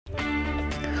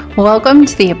Welcome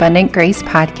to the Abundant Grace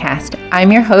Podcast. I'm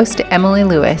your host, Emily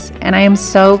Lewis, and I am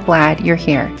so glad you're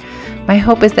here. My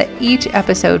hope is that each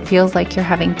episode feels like you're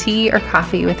having tea or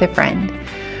coffee with a friend.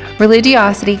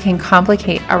 Religiosity can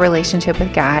complicate our relationship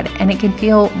with God, and it can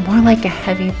feel more like a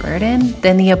heavy burden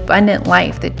than the abundant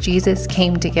life that Jesus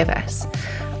came to give us.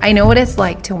 I know what it's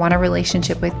like to want a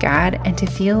relationship with God and to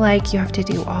feel like you have to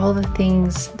do all the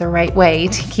things the right way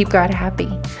to keep God happy.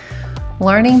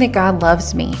 Learning that God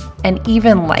loves me and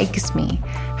even likes me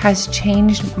has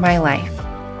changed my life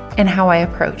and how I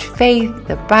approach faith,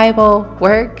 the Bible,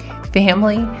 work,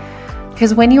 family.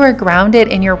 Because when you are grounded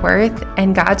in your worth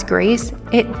and God's grace,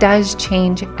 it does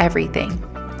change everything.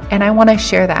 And I want to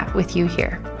share that with you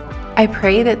here. I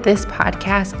pray that this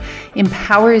podcast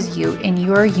empowers you in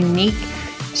your unique,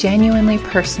 genuinely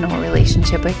personal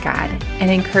relationship with God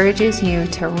and encourages you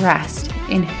to rest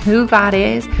in who God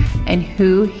is and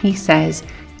who He says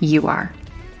you are.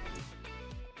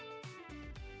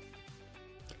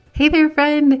 Hey there,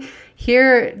 friend.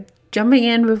 Here, jumping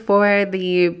in before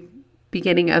the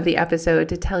beginning of the episode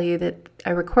to tell you that I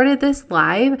recorded this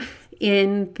live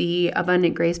in the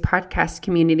Abundant Grace podcast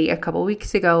community a couple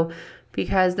weeks ago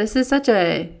because this is such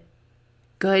a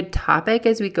good topic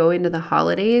as we go into the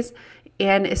holidays.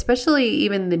 And especially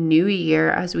even the new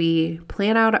year as we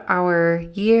plan out our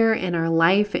year and our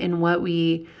life and what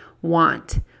we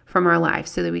want from our life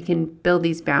so that we can build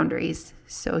these boundaries.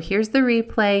 So here's the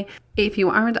replay. If you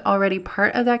aren't already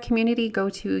part of that community, go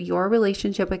to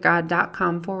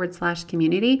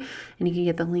yourrelationshipwithgod.com/community and you can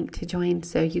get the link to join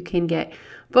so you can get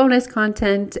bonus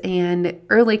content and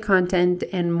early content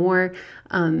and more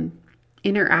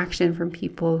interaction from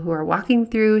people who are walking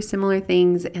through similar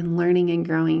things and learning and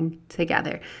growing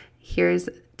together. Here's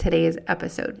today's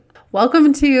episode.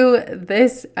 Welcome to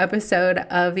this episode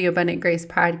of the Abundant Grace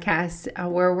Podcast,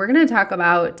 where we're going to talk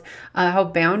about how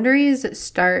boundaries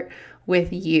start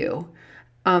with you.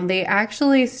 They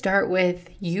actually start with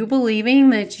you believing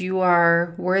that you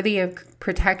are worthy of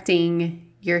protecting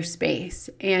your space.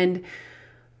 And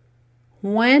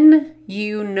when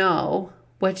you know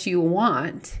what you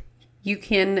want, you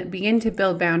can begin to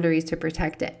build boundaries to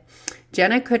protect it.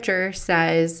 Jenna Kutcher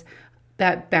says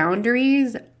that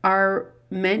boundaries are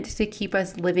meant to keep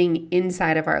us living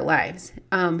inside of our lives.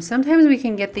 Sometimes we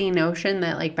can get the notion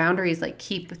that boundaries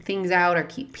keep things out or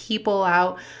keep people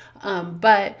out,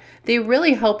 but they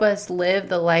really help us live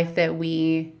the life that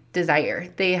we desire.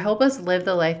 They help us live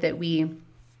the life that we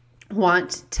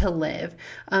want to live.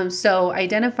 So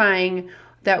identifying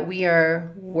that we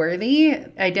are worthy,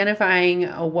 identifying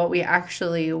what we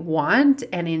actually want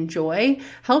and enjoy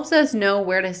helps us know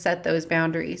where to set those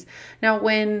boundaries. Now,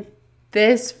 when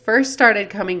this first started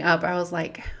coming up, I was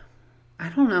like, I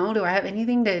don't know, do I have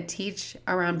anything to teach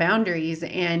around boundaries?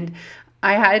 And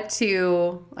I had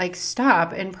to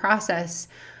stop and process.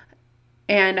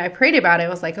 And I prayed about it. I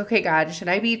was like, okay, God, should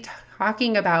I be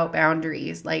talking about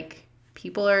boundaries?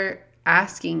 People are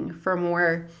asking for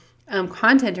more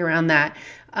content around that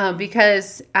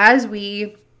because as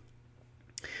we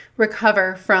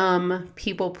recover from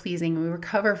people pleasing, we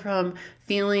recover from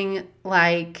feeling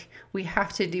like we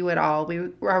have to do it all.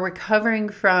 We are recovering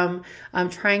from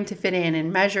trying to fit in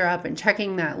and measure up and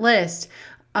checking that list.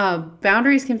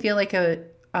 Boundaries can feel like a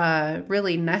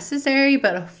really necessary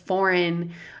but a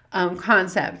foreign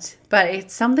concept, but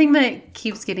it's something that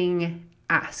keeps getting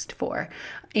asked for.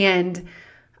 And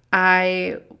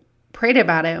I prayed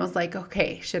about it. I was like,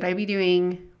 okay, should I be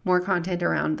doing more content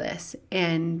around this?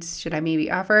 And should I maybe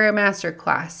offer a master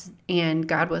class? And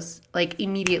God was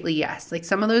immediately yes.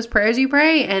 Some of those prayers you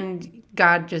pray and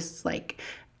God just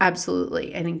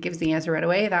absolutely, and it gives the answer right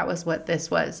away. That was what this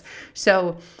was.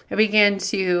 So I began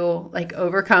to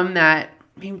overcome that.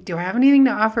 Do I have anything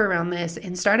to offer around this?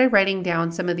 And started writing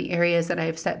down some of the areas that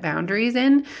I've set boundaries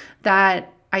in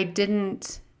that I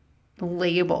didn't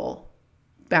label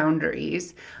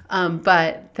boundaries,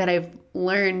 but that I've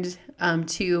learned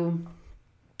to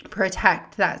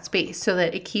protect that space so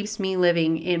that it keeps me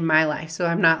living in my life. So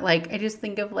I'm not I just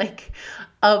think of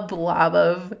a blob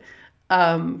of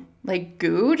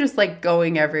goo just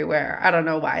going everywhere. I don't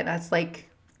know why. That's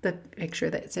the picture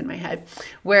that's in my head,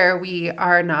 where we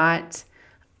are not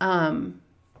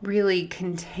really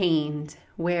contained,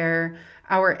 where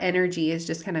our energy is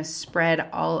just kind of spread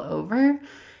all over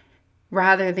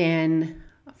rather than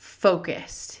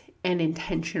focused and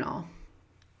intentional.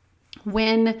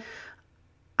 When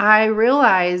I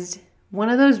realized one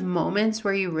of those moments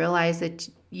where you realize that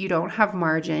you don't have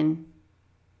margin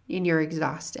and you're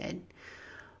exhausted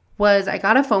was I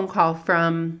got a phone call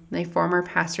from my former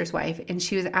pastor's wife, and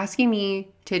she was asking me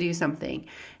to do something.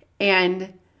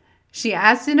 And She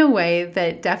asked in a way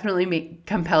that definitely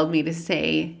compelled me to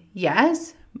say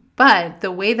yes, but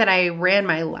the way that I ran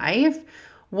my life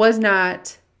was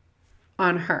not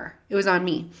on her. It was on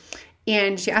me.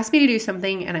 And she asked me to do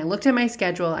something, and I looked at my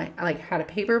schedule. I like had a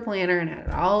paper planner and had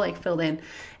it all like filled in.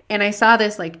 And I saw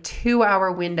this like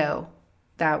 2-hour window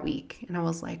that week. And I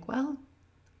was like, well,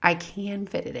 I can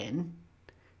fit it in.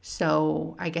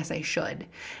 So I guess I should.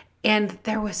 And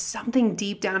there was something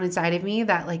deep down inside of me,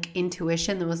 that like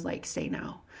intuition that was like, say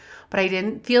no. But I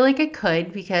didn't feel like I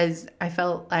could, because I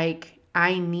felt like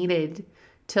I needed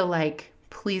to like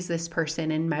please this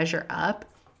person and measure up.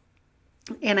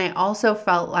 And I also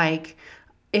felt like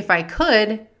if I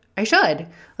could, I should.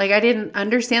 Like I didn't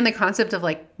understand the concept of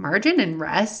like margin and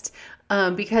rest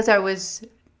because I was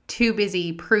too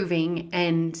busy proving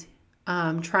and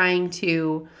trying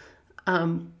to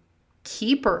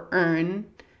keep or earn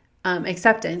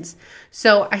acceptance.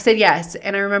 So I said yes.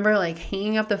 And I remember like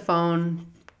hanging up the phone,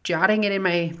 jotting it in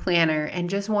my planner, and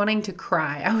just wanting to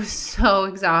cry. I was so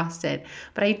exhausted,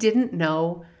 but I didn't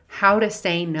know how to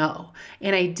say no.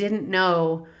 And I didn't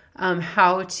know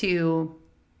how to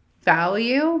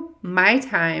value my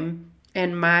time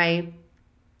and my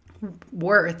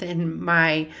worth and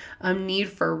my need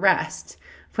for rest,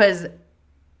 because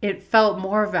it felt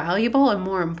more valuable and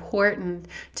more important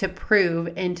to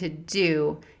prove and to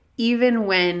do, even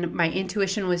when my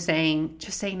intuition was saying,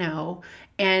 just say no.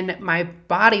 And my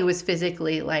body was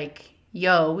physically like,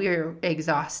 yo, we're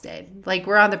exhausted. Like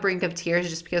we're on the brink of tears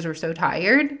just because we're so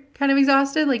tired, kind of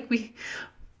exhausted. Like we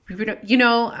you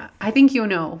know, I think you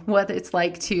know what it's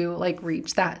like to like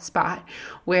reach that spot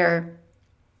where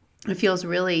it feels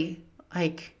really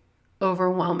like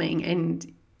overwhelming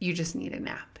and you just need a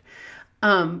nap.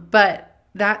 But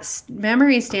that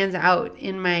memory stands out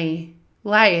in my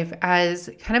life as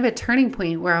kind of a turning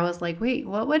point where I was like, wait,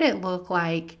 what would it look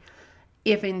like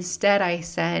if instead I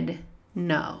said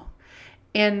no?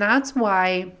 And that's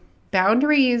why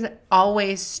boundaries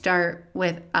always start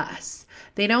with us.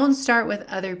 They don't start with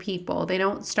other people. They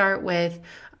don't start with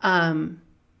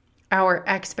our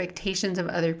expectations of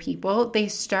other people. They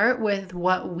start with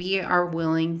what we are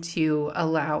willing to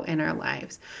allow in our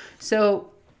lives.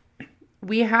 So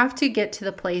we have to get to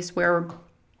the place where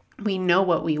we know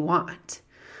what we want.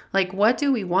 Like, what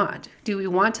do we want? Do we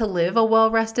want to live a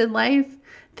well-rested life?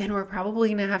 Then we're probably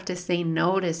going to have to say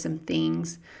no to some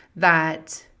things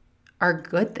that are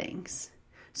good things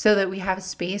so that we have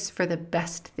space for the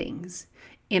best things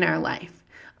in our life.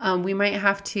 We might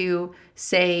have to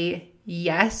say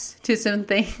yes to some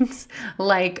things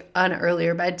like an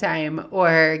earlier bedtime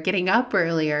or getting up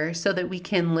earlier so that we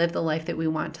can live the life that we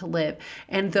want to live.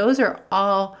 And those are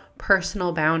all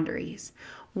personal boundaries.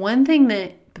 One thing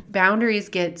that boundaries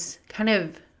gets kind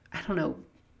of,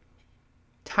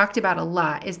 talked about a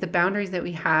lot is the boundaries that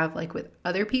we have like with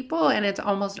other people, and it's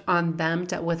almost on them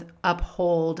to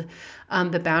uphold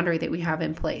the boundary that we have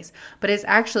in place. But it's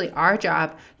actually our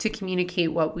job to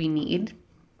communicate what we need,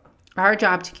 our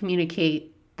job to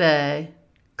communicate the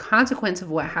consequence of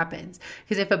what happens.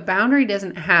 Because if a boundary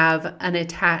doesn't have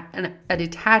a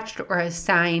detached or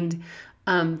assigned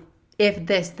if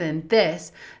this, then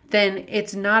this, then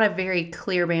it's not a very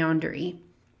clear boundary.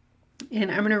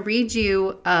 And I'm going to read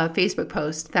you a Facebook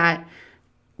post that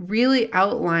really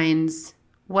outlines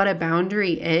what a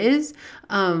boundary is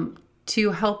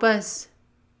to help us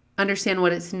understand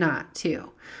what it's not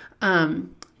too.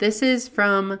 This is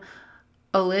from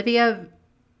Olivia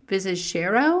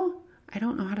Vizchero. I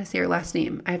don't know how to say her last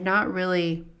name. I've not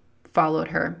really followed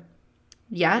her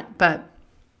yet, but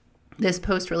this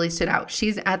post really stood out.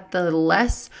 She's at the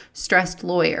Less Stressed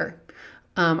Lawyer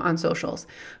on socials.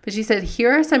 But she said,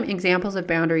 here are some examples of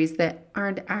boundaries that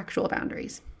aren't actual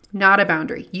boundaries. Not a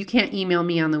boundary. You can't email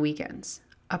me on the weekends.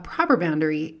 A proper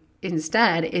boundary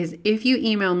instead is, if you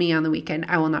email me on the weekend,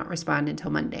 I will not respond until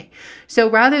Monday. So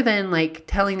rather than like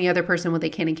telling the other person what they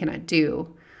can and cannot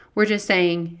do, we're just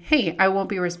saying, hey, I won't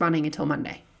be responding until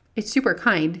Monday. It's super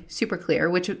kind, super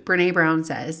clear, which Brene Brown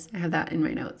says. I have that in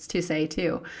my notes to say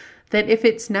too, that if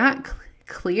it's not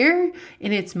clear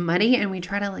and it's muddy and we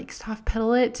try to like soft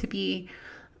pedal it to be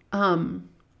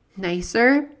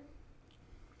nicer,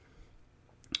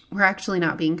 we're actually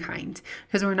not being kind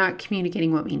because we're not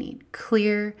communicating what we need.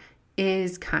 Clear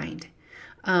is kind.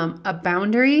 A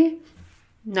boundary,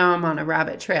 now I'm on a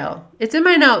rabbit trail. It's in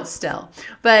my notes still,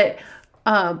 but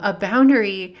a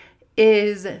boundary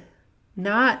is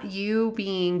not you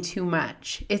being too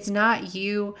much. It's not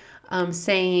you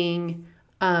saying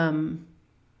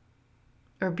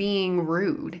or being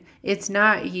rude. It's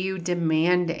not you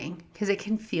demanding, because it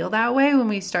can feel that way when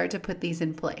we start to put these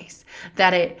in place,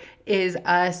 that it is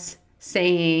us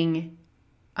saying,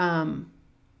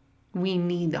 we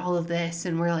need all of this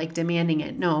and we're like demanding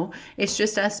it. No, it's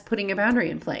just us putting a boundary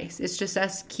in place. It's just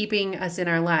us keeping us in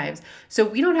our lives. So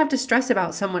we don't have to stress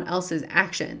about someone else's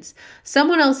actions.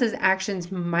 Someone else's actions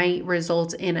might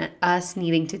result in us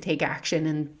needing to take action,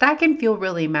 and that can feel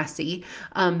really messy.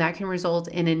 That can result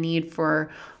in a need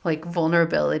for like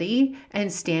vulnerability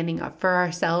and standing up for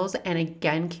ourselves and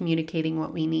again communicating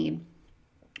what we need.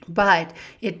 But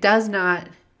it does not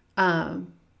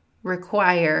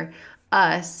require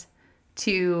us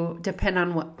to depend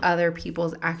on what other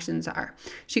people's actions are.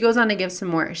 She goes on to give some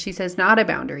more. She says, not a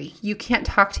boundary. You can't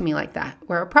talk to me like that.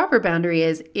 Where a proper boundary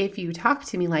is, if you talk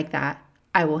to me like that,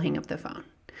 I will hang up the phone.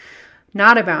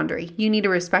 Not a boundary. You need to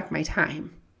respect my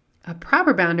time. A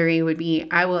proper boundary would be,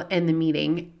 I will end the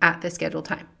meeting at the scheduled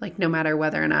time, like no matter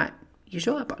whether or not you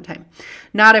show up on time.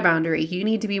 Not a boundary. You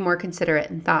need to be more considerate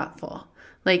and thoughtful.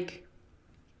 Like,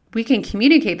 we can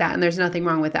communicate that and there's nothing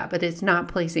wrong with that, but it's not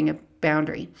placing a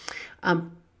boundary.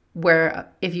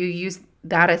 Where if you use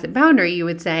that as a boundary, you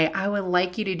would say, I would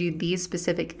like you to do these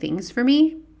specific things for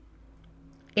me.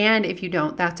 And if you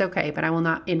don't, that's okay, but I will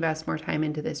not invest more time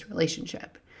into this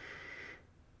relationship.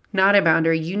 Not a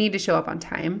boundary. You need to show up on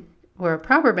time. Where a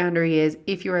proper boundary is,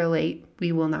 if you are late,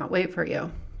 we will not wait for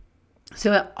you.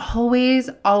 So it always,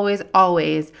 always,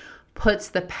 always puts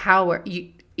the power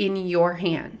in your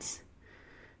hands.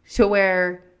 So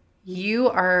where you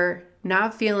are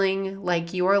not feeling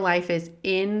like your life is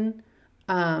in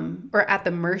or at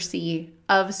the mercy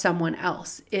of someone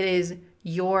else. It is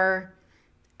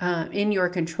in your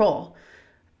control.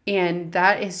 And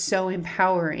that is so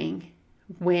empowering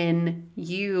when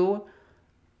you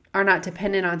are not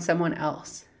dependent on someone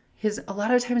else. Because a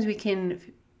lot of times we can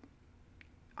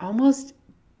almost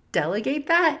delegate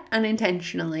that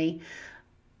unintentionally,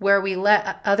 where we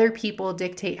let other people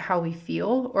dictate how we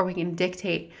feel, or we can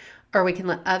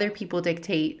let other people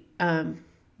dictate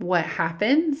what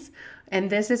happens. And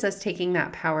this is us taking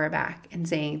that power back and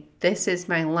saying, this is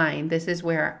my line. This is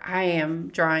where I am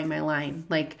drawing my line.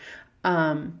 Like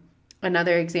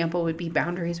another example would be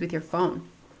boundaries with your phone.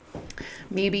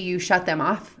 Maybe you shut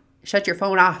your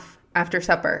phone off after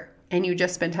supper and you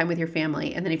just spend time with your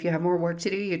family. And then if you have more work to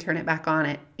do, you turn it back on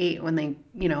at 8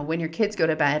 when your kids go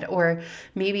to bed. Or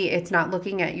maybe it's not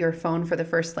looking at your phone for the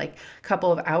first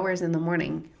couple of hours in the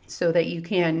morning so that you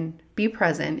can be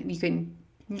present. You can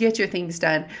get your things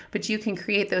done, but you can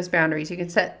create those boundaries. You can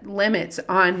set limits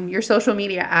on your social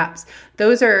media apps.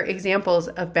 Those are examples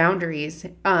of boundaries.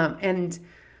 And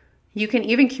you can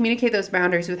even communicate those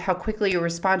boundaries with how quickly you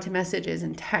respond to messages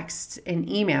and texts and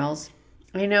emails.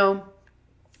 I know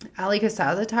Ali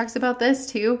Casazza talks about this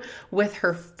too with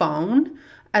her phone,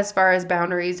 as far as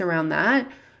boundaries around that.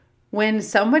 When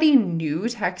somebody new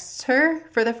texts her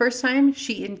for the first time,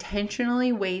 she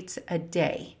intentionally waits a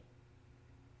day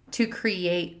to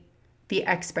create the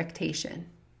expectation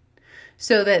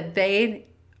so that they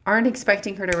aren't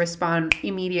expecting her to respond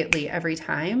immediately every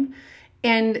time.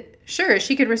 And sure,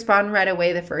 she could respond right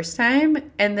away the first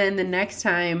time, and then the next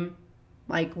time,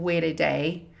 wait a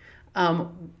day,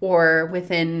 or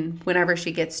whenever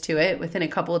she gets to it, within a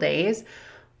couple of days.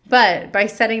 But by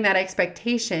setting that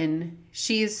expectation,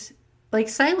 she's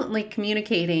silently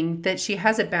communicating that she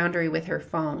has a boundary with her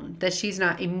phone, that she's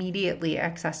not immediately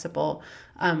accessible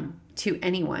to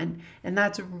anyone. And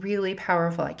that's really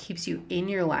powerful. It keeps you in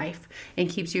your life and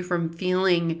keeps you from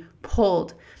feeling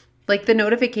pulled. The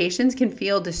notifications can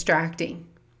feel distracting.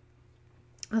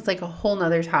 That's a whole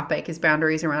nother topic, is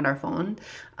boundaries around our phone.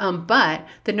 But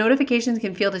the notifications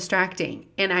can feel distracting.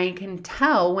 And I can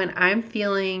tell when I'm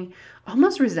feeling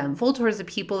almost resentful towards the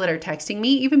people that are texting me,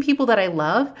 even people that I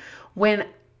love. When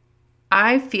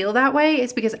I feel that way,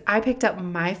 it's because I picked up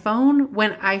my phone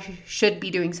when I should be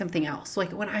doing something else.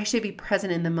 When I should be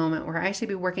present in the moment, where I should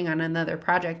be working on another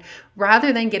project,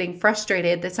 rather than getting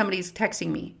frustrated that somebody's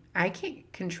texting me. I can't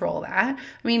control that.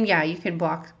 I mean, yeah, you can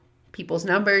block people's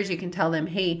numbers. You can tell them,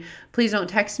 hey, please don't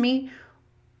text me.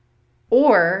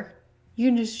 Or you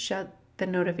can just shut the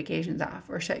notifications off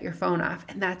or shut your phone off.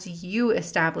 And that's you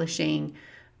establishing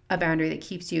a boundary that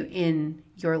keeps you in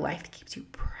your life, that keeps you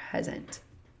present.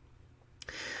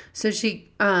 So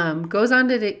she goes on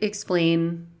to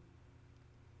explain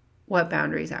what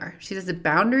boundaries are. She says the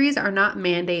boundaries are not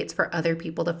mandates for other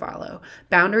people to follow.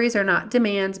 Boundaries are not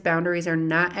demands. Boundaries are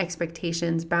not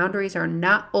expectations. Boundaries are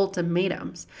not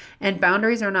ultimatums. And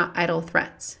boundaries are not idle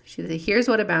threats. She says, here's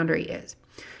what a boundary is.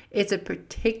 It's a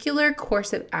particular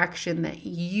course of action that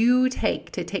you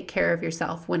take to take care of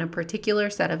yourself when a particular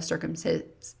set of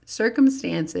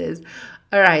circumstances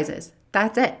arises.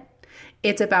 That's it.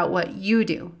 It's about what you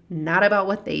do, not about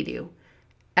what they do,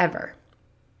 ever.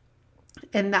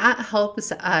 And that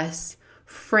helps us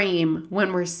frame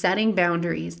when we're setting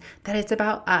boundaries that it's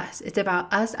about us. It's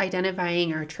about us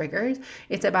identifying our triggers.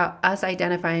 It's about us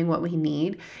identifying what we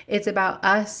need. It's about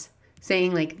us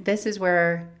saying, like, this is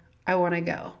where I want to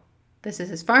go. This is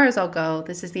as far as I'll go.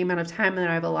 This is the amount of time that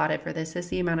I've allotted for this. This is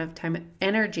the amount of time and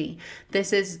energy.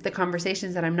 This is the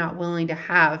conversations that I'm not willing to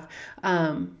have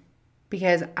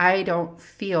because I don't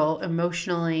feel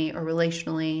emotionally or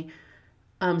relationally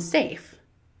safe.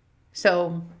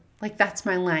 So, like, that's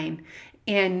my line.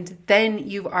 And then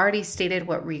you've already stated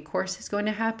what recourse is going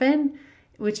to happen,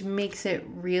 which makes it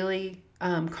really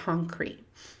concrete.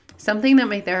 Something that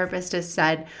my therapist has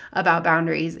said about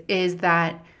boundaries is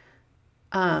that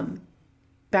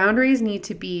boundaries need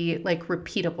to be like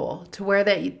repeatable to where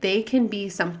that they can be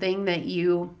something that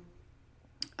you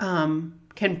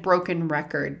can broken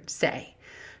record say,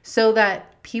 so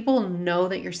that people know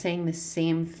that you're saying the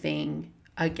same thing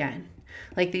again.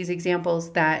 Like these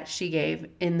examples that she gave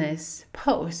in this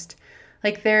post,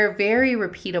 like they're very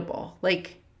repeatable.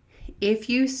 Like, if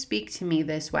you speak to me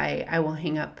this way, I will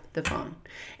hang up the phone.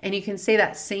 And you can say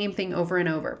that same thing over and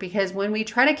over, because when we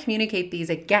try to communicate these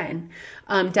again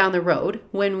down the road,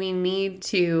 when we need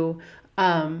to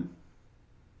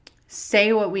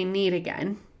say what we need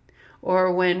again,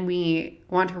 or when we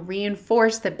want to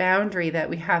reinforce the boundary that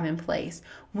we have in place,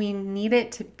 we need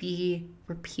it to be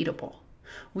repeatable.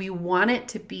 We want it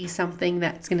to be something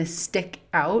that's going to stick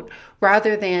out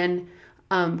rather than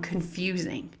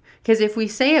confusing. Because if we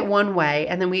say it one way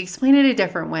and then we explain it a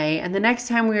different way, and the next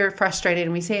time we're frustrated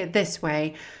and we say it this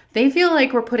way, they feel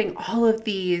like we're putting all of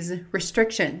these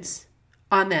restrictions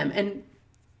on them. And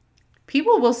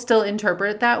people will still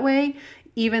interpret it that way,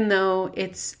 even though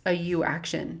it's a you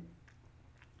action.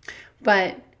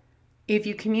 But if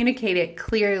you communicate it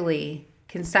clearly,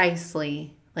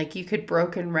 concisely, like you could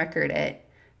broken record it,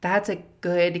 that's a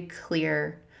good,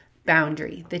 clear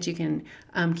boundary that you can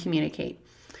communicate.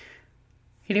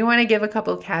 I do want to give a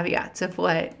couple of caveats of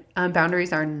what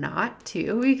boundaries are not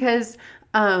too, because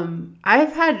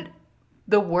I've had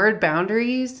the word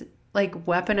boundaries like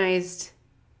weaponized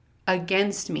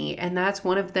against me. And that's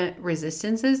one of the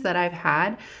resistances that I've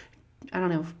had. I don't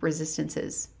know if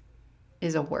resistances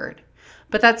is a word,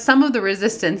 but that's some of the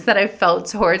resistance that I've felt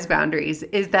towards boundaries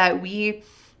is that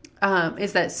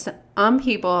some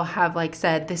people have like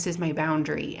said, this is my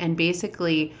boundary, and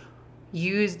basically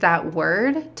use that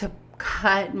word to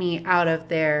cut me out of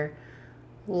their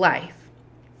life.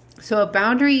 So a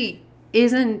boundary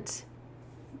isn't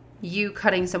you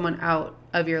cutting someone out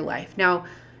of your life. Now,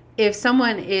 if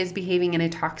someone is behaving in a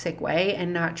toxic way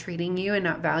and not treating you and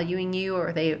not valuing you,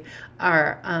 or they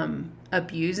are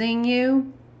abusing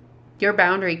you, your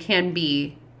boundary can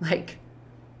be like,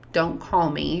 don't call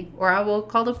me or I will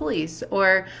call the police,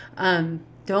 or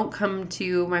don't come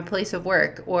to my place of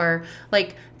work, or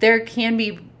like there can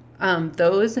be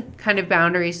those kind of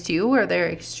boundaries too, where they're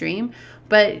extreme,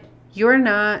 but you're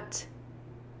not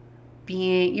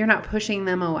pushing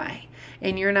them away,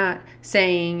 and you're not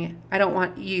saying, I don't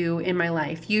want you in my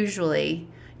life. Usually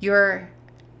you're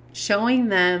showing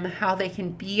them how they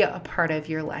can be a part of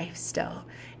your life still,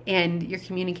 and you're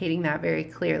communicating that very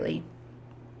clearly.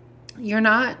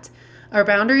 Our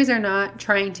boundaries are not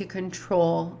trying to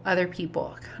control other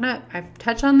people. I've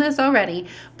touched on this already,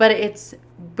 but it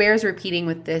bears repeating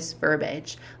with this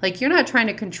verbiage. Like, you're not trying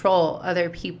to control other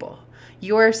people.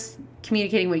 You're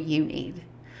communicating what you need.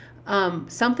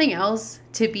 Something else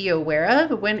to be aware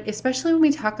of, especially when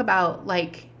we talk about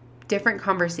like different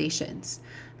conversations,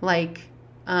 like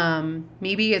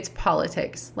maybe it's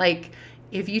politics. Like,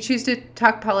 if you choose to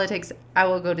talk politics, I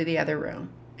will go to the other room.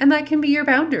 And that can be your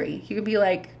boundary. You can be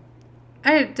like,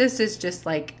 this is just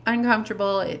like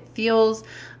uncomfortable. It feels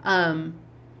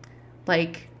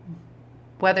like,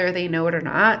 whether they know it or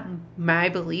not, my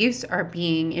beliefs are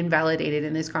being invalidated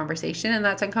in this conversation, and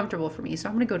that's uncomfortable for me. So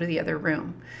I'm going to go to the other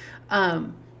room.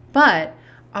 But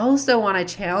I also want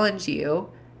to challenge you,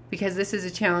 because this is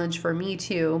a challenge for me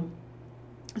too.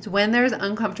 It's when there's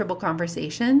uncomfortable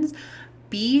conversations,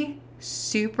 be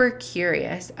super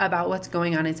curious about what's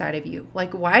going on inside of you.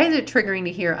 Like, why is it triggering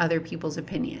to hear other people's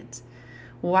opinions?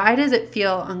 Why does it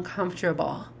feel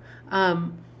uncomfortable?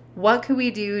 What could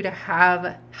we do to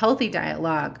have healthy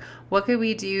dialogue? What could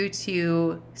we do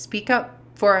to speak up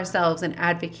for ourselves and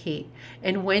advocate?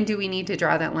 And when do we need to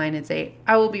draw that line and say,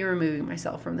 I will be removing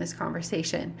myself from this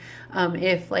conversation?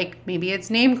 If like maybe it's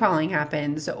name calling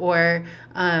happens, or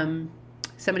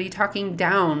somebody talking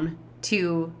down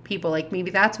to people, like maybe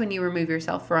that's when you remove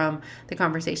yourself from the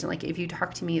conversation. Like, if you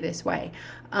talk to me this way.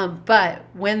 But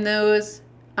when those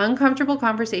uncomfortable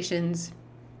conversations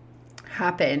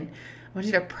happen, want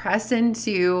you to press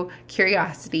into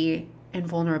curiosity and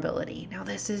vulnerability. Now,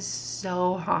 this is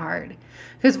so hard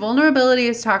because vulnerability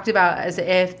is talked about as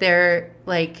if they're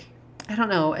like, I don't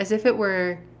know, as if it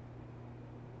were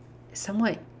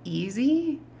somewhat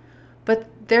easy, but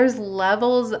there's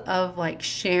levels of like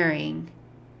sharing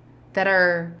that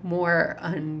are more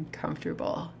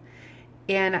uncomfortable.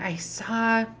 And I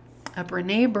saw a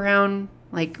Brene Brown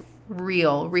like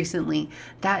reel recently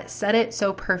that said it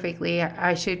so perfectly.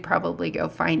 I should probably go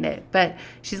find it. But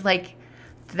she's like,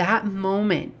 that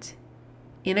moment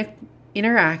in a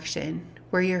interaction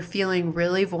where you're feeling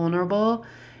really vulnerable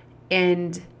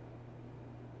and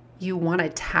you want to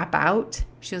tap out,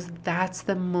 she goes, that's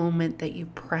the moment that you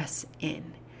press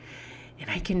in. And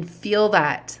I can feel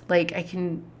that. Like I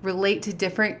can relate to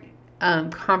different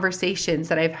conversations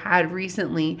that I've had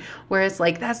recently where it's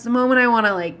like, that's the moment I want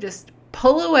to like just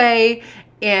pull away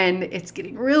and it's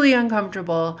getting really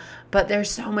uncomfortable, but there's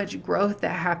so much growth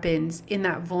that happens in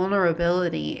that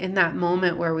vulnerability, in that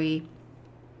moment where we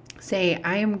say,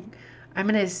 I'm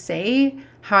going to say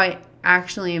how I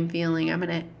actually am feeling. I'm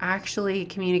going to actually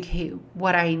communicate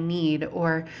what I need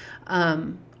or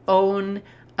own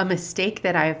a mistake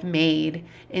that I've made.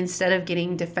 Instead of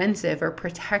getting defensive or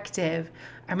protective,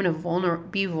 I'm going to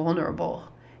be vulnerable.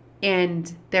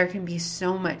 And there can be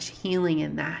so much healing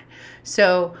in that.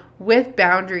 So with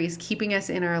boundaries, keeping us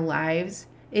in our lives,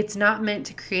 it's not meant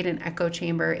to create an echo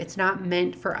chamber. It's not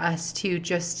meant for us to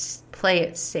just play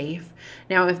it safe.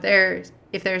 Now, if there's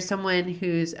someone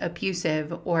who's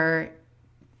abusive or,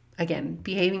 again,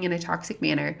 behaving in a toxic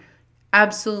manner,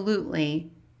 absolutely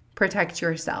protect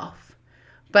yourself.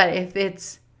 But if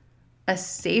it's a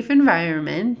safe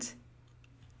environment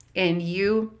and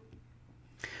you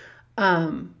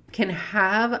can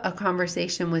have a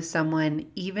conversation with someone,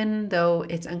 even though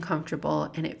it's uncomfortable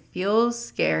and it feels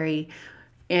scary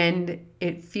and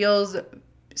it feels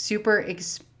super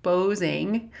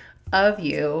exposing of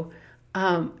you,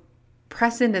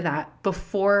 press into that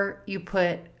before you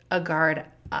put a guard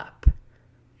up.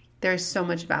 There's so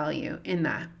much value in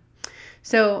that.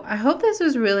 So I hope this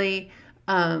was really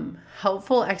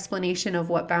helpful explanation of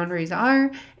what boundaries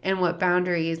are and what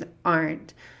boundaries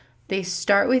aren't. They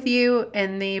start with you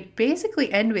and they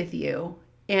basically end with you.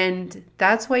 And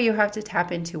that's why you have to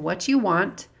tap into what you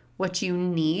want, what you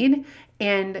need,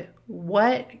 and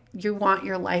what you want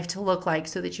your life to look like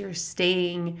so that you're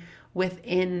staying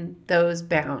within those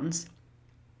bounds.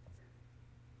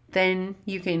 Then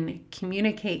you can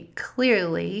communicate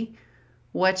clearly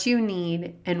what you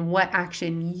need and what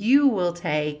action you will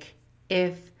take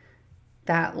if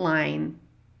that line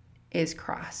is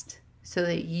crossed, so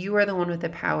that you are the one with the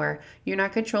power. You're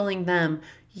not controlling them.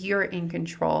 You're in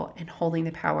control and holding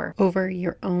the power over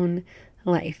your own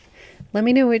life. Let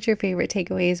me know what your favorite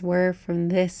takeaways were from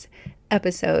this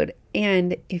episode.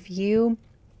 And if you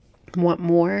want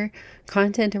more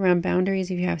content around boundaries,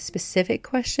 if you have specific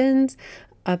questions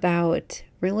about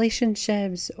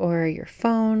relationships or your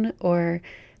phone or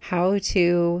how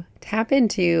to tap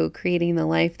into creating the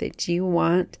life that you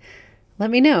want,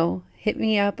 let me know. Hit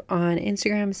me up on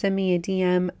Instagram, send me a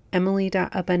DM,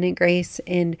 emily.abundantgrace,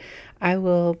 and I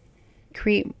will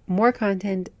create more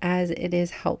content as it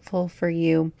is helpful for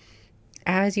you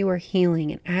as you are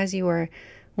healing and as you are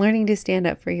learning to stand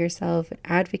up for yourself,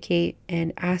 advocate,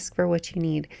 and ask for what you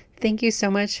need. Thank you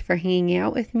so much for hanging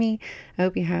out with me. I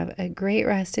hope you have a great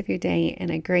rest of your day and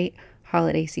a great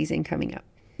holiday season coming up.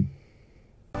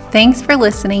 Thanks for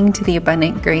listening to the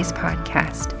Abundant Grace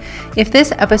podcast. If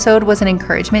this episode was an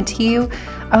encouragement to you,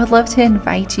 I would love to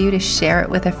invite you to share it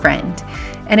with a friend.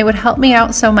 And it would help me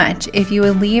out so much if you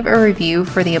would leave a review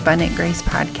for the Abundant Grace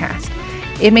podcast.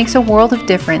 It makes a world of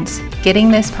difference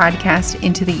getting this podcast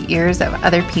into the ears of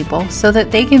other people so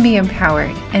that they can be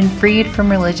empowered and freed from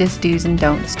religious do's and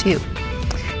don'ts too.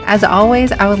 As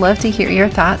always, I would love to hear your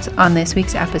thoughts on this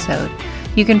week's episode.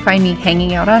 You can find me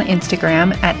hanging out on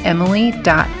Instagram at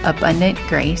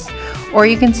emily.abundantgrace, or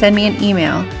you can send me an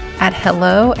email at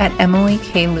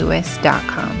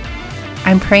hello@emilykLewis.com.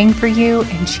 I'm praying for you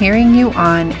and cheering you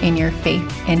on in your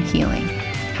faith and healing.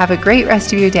 Have a great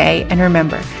rest of your day, and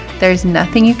remember, there's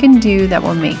nothing you can do that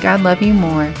will make God love you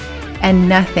more, and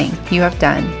nothing you have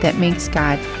done that makes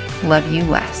God love you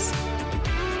less.